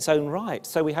theme in its own right.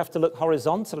 So we have to look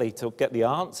horizontally to get the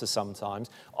answer sometimes,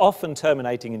 often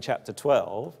terminating in chapter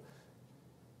 12,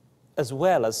 as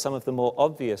well as some of the more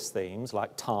obvious themes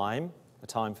like time, a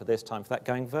time for this, time for that,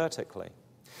 going vertically.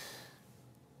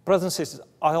 Brothers and sisters,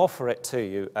 I offer it to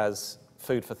you as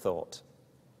food for thought.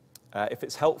 If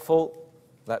it's helpful,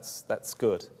 that's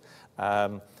good.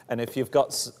 And if you've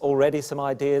got already some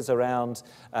ideas around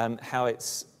how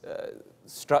it's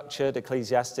structured,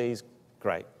 Ecclesiastes,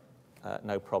 great,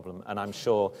 no problem. And I'm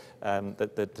sure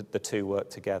that the two work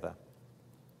together.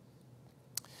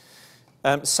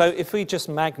 So if we just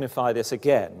magnify this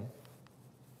again,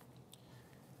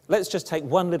 let's just take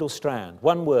one little strand,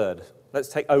 one word Let's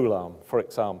take Olam, for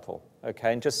example,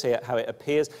 okay, and just see how it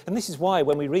appears. And this is why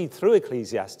when we read through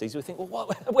Ecclesiastes, we think, well,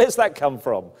 where's that come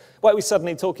from? Why are we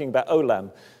suddenly talking about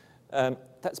Olam?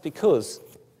 That's because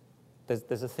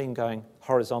there's a theme going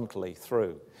horizontally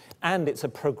through. And it's a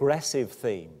progressive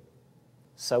theme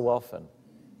so often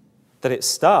that it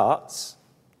starts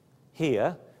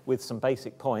here with some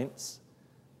basic points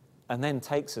and then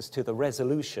takes us to the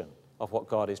resolution of what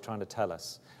God is trying to tell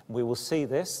us. We will see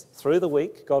this through the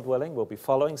week, God willing. We'll be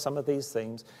following some of these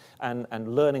themes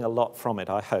and learning a lot from it,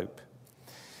 I hope.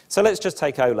 So let's just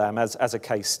take Olam as a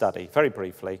case study, very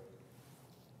briefly.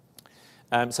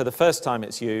 So the first time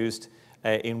it's used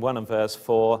in 1 and verse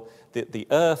 4, the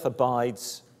earth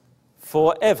abides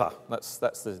forever. That's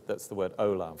the word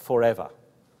Olam, forever.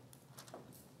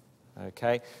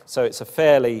 Okay, so it's a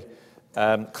fairly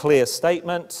clear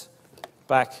statement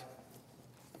back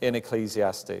in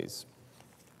Ecclesiastes.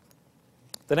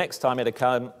 The next time it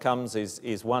comes is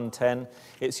 1:10.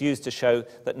 It's used to show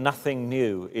that nothing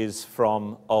new is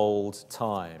from old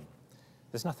time.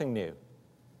 There's nothing new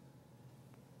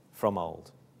from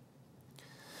old.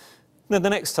 Then the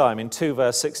next time in 2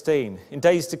 verse 16, in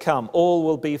days to come, all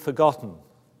will be forgotten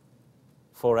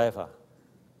forever.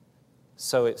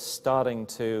 So it's starting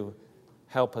to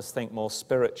help us think more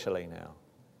spiritually now.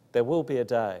 There will be a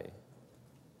day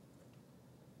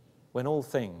when all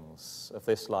things of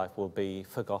this life will be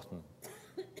forgotten.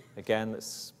 Again,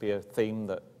 this will be a theme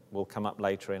that will come up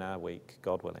later in our week,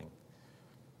 God willing.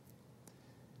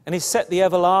 And He's set the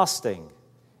everlasting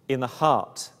in the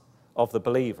heart of the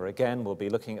believer. Again, we'll be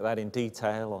looking at that in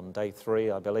detail on day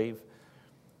 3, I believe.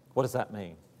 What does that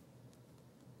mean?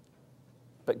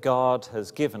 But God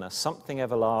has given us something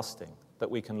everlasting that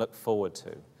we can look forward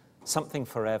to, something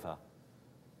forever,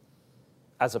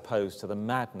 as opposed to the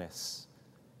madness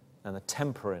and the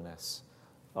temporariness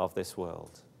of this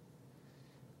world.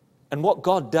 And what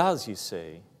God does, you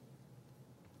see,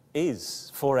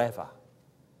 is forever.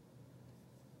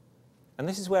 And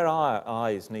this is where our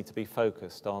eyes need to be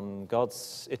focused on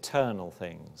God's eternal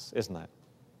things, isn't it?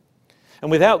 And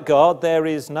without God, there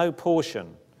is no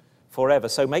portion forever.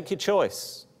 So make your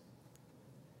choice.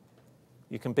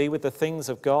 You can be with the things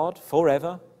of God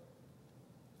forever,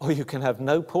 or you can have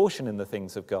no portion in the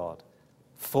things of God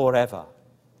forever.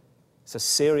 It's a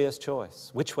serious choice.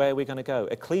 Which way are we going to go?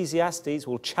 Ecclesiastes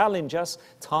will challenge us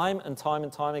time and time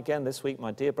and time again this week,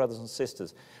 my dear brothers and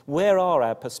sisters. Where are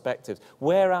our perspectives?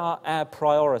 Where are our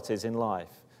priorities in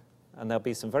life? And there'll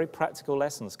be some very practical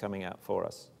lessons coming out for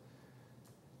us.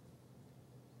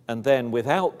 And then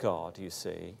without God, you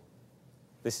see,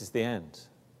 this is the end.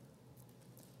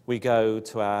 We go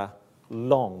to our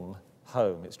long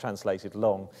home. It's translated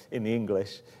long in the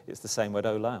English. It's the same word,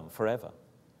 olam, forever,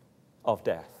 of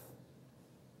death.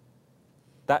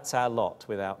 That's our lot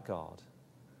without God.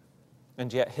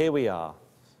 And yet here we are,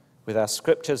 with our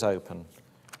scriptures open,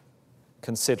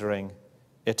 considering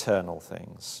eternal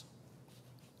things.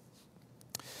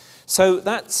 So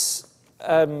that's,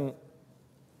 I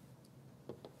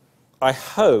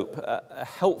hope, a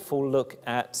helpful look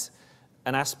at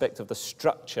an aspect of the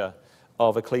structure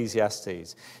of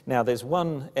Ecclesiastes. Now, there's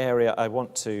one area I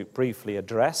want to briefly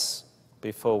address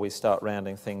before we start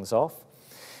rounding things off.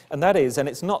 And that is, and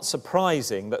it's not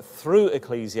surprising that through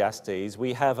Ecclesiastes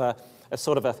we have a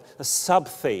sort of a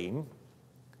sub-theme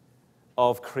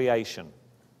of creation.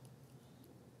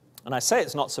 And I say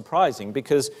it's not surprising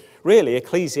because really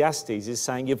Ecclesiastes is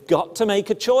saying you've got to make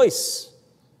a choice.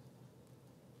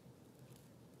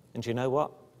 And you know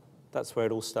what? That's where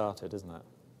it all started, isn't it?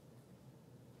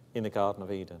 In the Garden of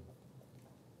Eden.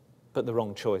 But the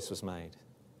wrong choice was made.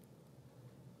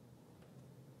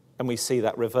 And we see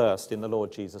that reversed in the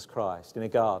Lord Jesus Christ, in a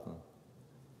garden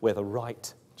where the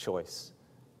right choice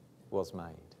was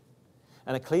made.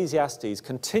 And Ecclesiastes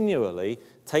continually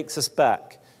takes us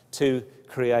back to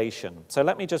creation. So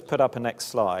let me just put up a next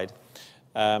slide.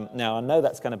 Now, I know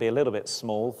that's going to be a little bit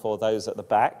small for those at the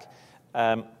back.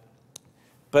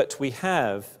 But we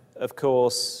have, of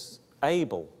course,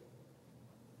 Abel,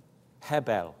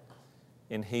 Hebel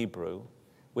in Hebrew,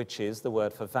 which is the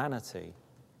word for vanity.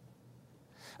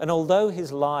 And although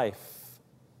his life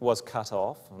was cut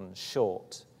off and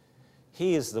short,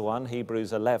 he is the one,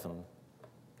 Hebrews 11,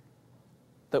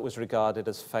 that was regarded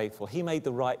as faithful. He made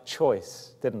the right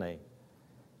choice, didn't he,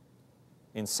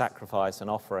 in sacrifice and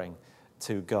offering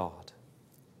to God.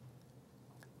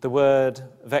 The word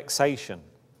vexation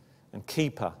and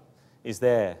keeper is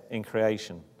there in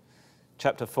creation.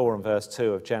 Chapter 4 and verse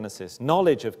 2 of Genesis.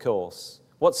 Knowledge, of course.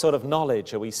 What sort of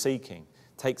knowledge are we seeking?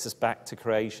 Takes us back to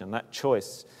creation, that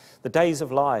choice. The days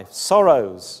of life,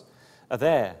 sorrows are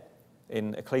there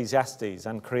in Ecclesiastes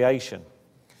and creation.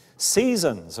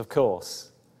 Seasons, of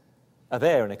course, are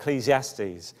there in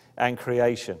Ecclesiastes and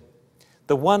creation.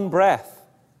 The one breath.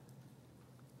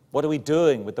 What are we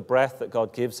doing with the breath that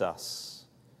God gives us?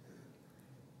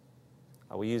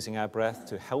 Are we using our breath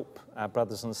to help our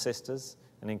brothers and sisters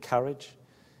and encourage?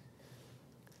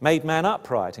 Made man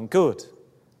upright and good.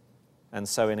 And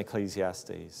so in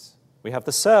Ecclesiastes, we have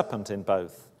the serpent in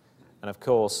both. And of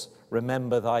course,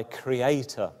 remember thy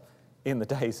Creator in the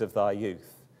days of thy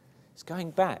youth. It's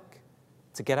going back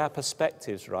to get our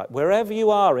perspectives right. Wherever you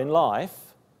are in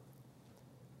life,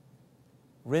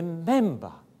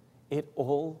 remember it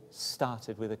all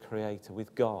started with a Creator,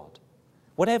 with God.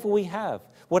 Whatever we have,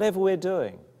 whatever we're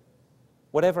doing,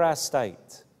 whatever our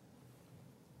state,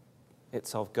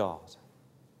 it's of God.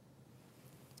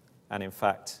 And in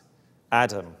fact,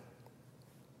 Adam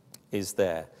is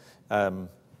there.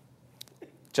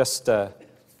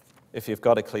 If you've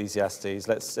got Ecclesiastes,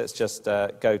 let's just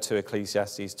go to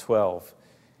Ecclesiastes 12.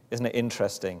 Isn't it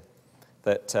interesting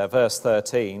that verse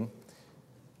 13,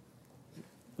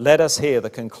 let us hear the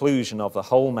conclusion of the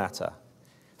whole matter.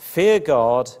 Fear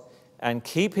God and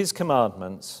keep his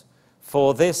commandments,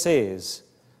 for this is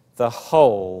the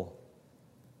whole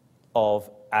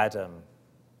of Adam.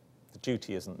 The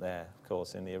duty isn't there, of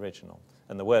course, in the original.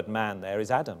 And the word man there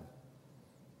is Adam.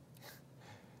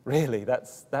 Really,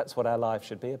 that's what our life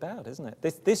should be about, isn't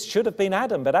it? This should have been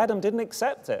Adam, but Adam didn't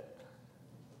accept it.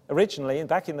 Originally,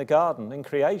 back in the garden, in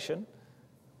creation,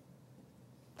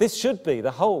 this should be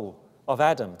the whole of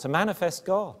Adam, to manifest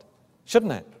God,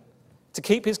 shouldn't it? To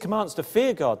keep his commands, to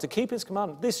fear God, to keep his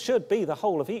commandments. This should be the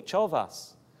whole of each of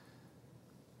us.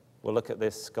 We'll look at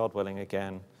this, God willing,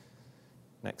 again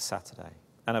next Saturday.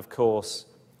 And of course,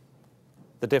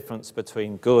 the difference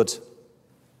between good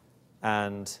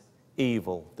and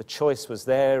evil. The choice was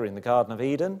there in the Garden of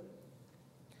Eden,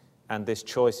 and this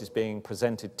choice is being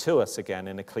presented to us again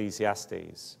in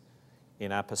Ecclesiastes,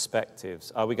 in our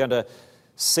perspectives. Are we going to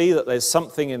see that there's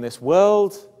something in this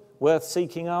world worth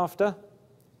seeking after,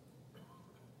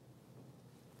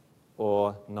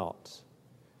 or not?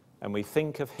 And we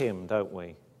think of him, don't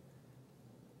we,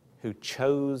 who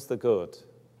chose the good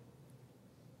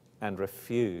and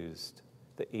refused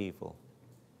the evil,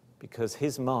 because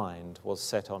his mind was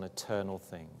set on eternal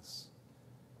things.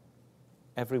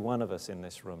 Every one of us in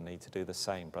this room need to do the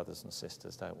same, brothers and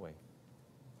sisters, don't we?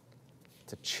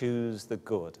 To choose the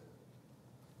good,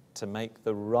 to make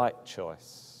the right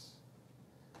choice,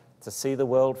 to see the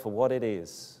world for what it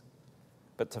is,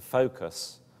 but to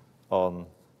focus on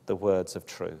the words of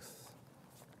truth.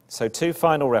 So 2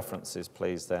 final references,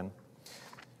 please, then.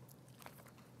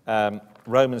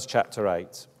 Romans chapter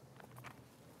 8.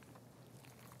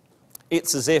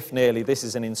 It's as if nearly this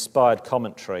is an inspired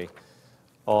commentary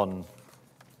on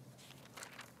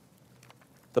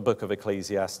the book of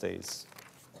Ecclesiastes.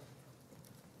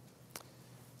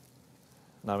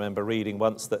 And I remember reading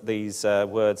once that these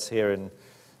words here in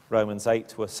Romans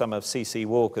 8 were some of C.C.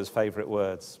 Walker's favourite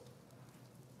words.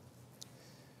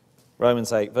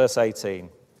 Romans 8, verse 18.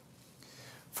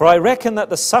 For I reckon that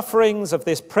the sufferings of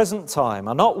this present time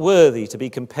are not worthy to be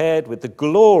compared with the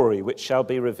glory which shall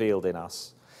be revealed in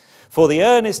us. For the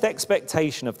earnest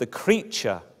expectation of the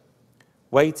creature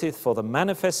waiteth for the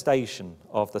manifestation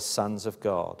of the sons of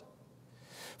God.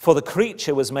 For the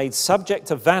creature was made subject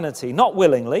to vanity, not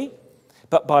willingly,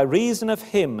 but by reason of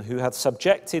him who hath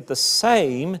subjected the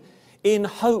same in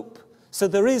hope. So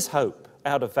there is hope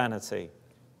out of vanity.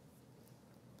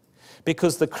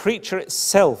 Because the creature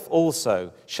itself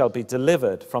also shall be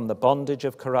delivered from the bondage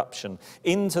of corruption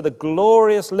into the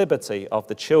glorious liberty of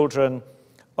the children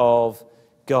of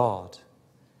God.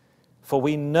 For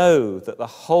we know that the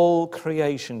whole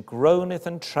creation groaneth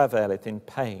and travaileth in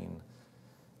pain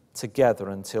together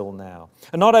until now.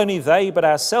 And not only they, but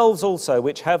ourselves also,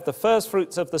 which have the first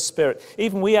fruits of the Spirit,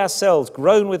 even we ourselves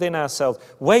groan within ourselves,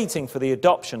 waiting for the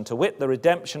adoption, to wit, the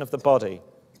redemption of the body.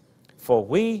 For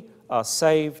we are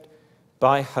saved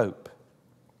by hope.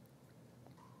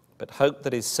 But hope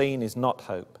that is seen is not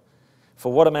hope.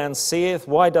 For what a man seeth,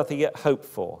 why doth he yet hope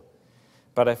for?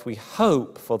 But if we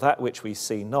hope for that which we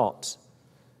see not,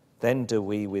 then do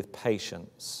we with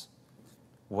patience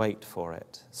wait for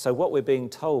it. So what we're being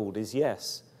told is,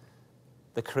 yes,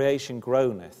 the creation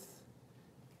groaneth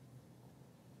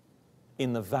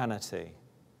in the vanity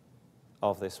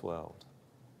of this world.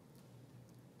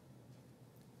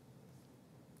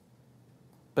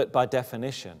 But by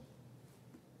definition,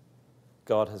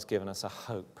 God has given us a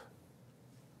hope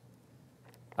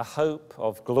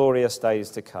of glorious days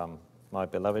to come, my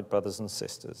beloved brothers and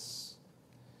sisters.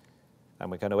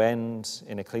 And we're going to end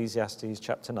in Ecclesiastes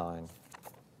chapter 9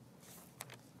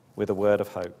 with a word of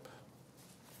hope.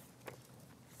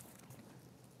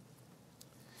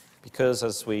 Because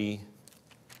as we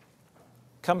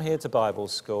come here to Bible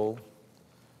school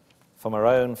from our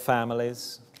own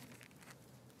families,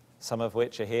 some of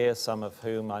which are here, some of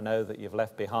whom I know that you've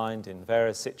left behind in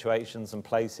various situations and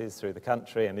places through the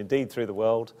country and indeed through the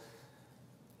world,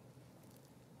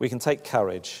 we can take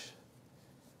courage,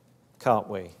 can't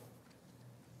we?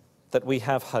 That we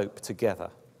have hope together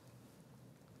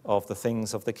of the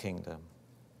things of the kingdom.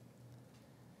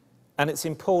 And it's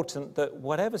important that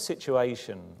whatever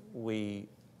situation we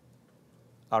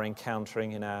are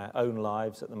encountering in our own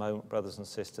lives at the moment, brothers and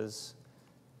sisters,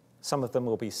 some of them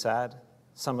will be sad,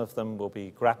 some of them will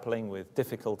be grappling with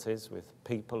difficulties with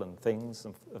people and things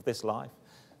of this life,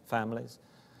 families,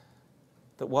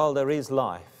 that while there is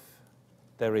life,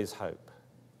 there is hope.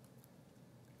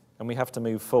 And we have to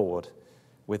move forward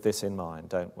with this in mind,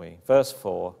 don't we? Verse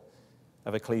 4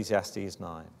 of Ecclesiastes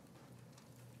 9.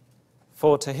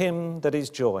 For to him that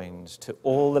is joined to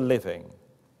all the living,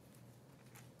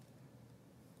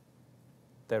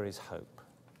 there is hope.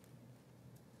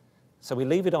 So we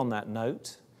leave it on that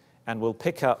note, and we'll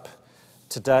pick up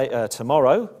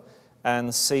tomorrow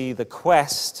and see the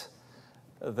quest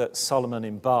that Solomon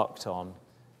embarked on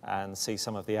and see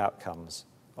some of the outcomes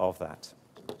of that.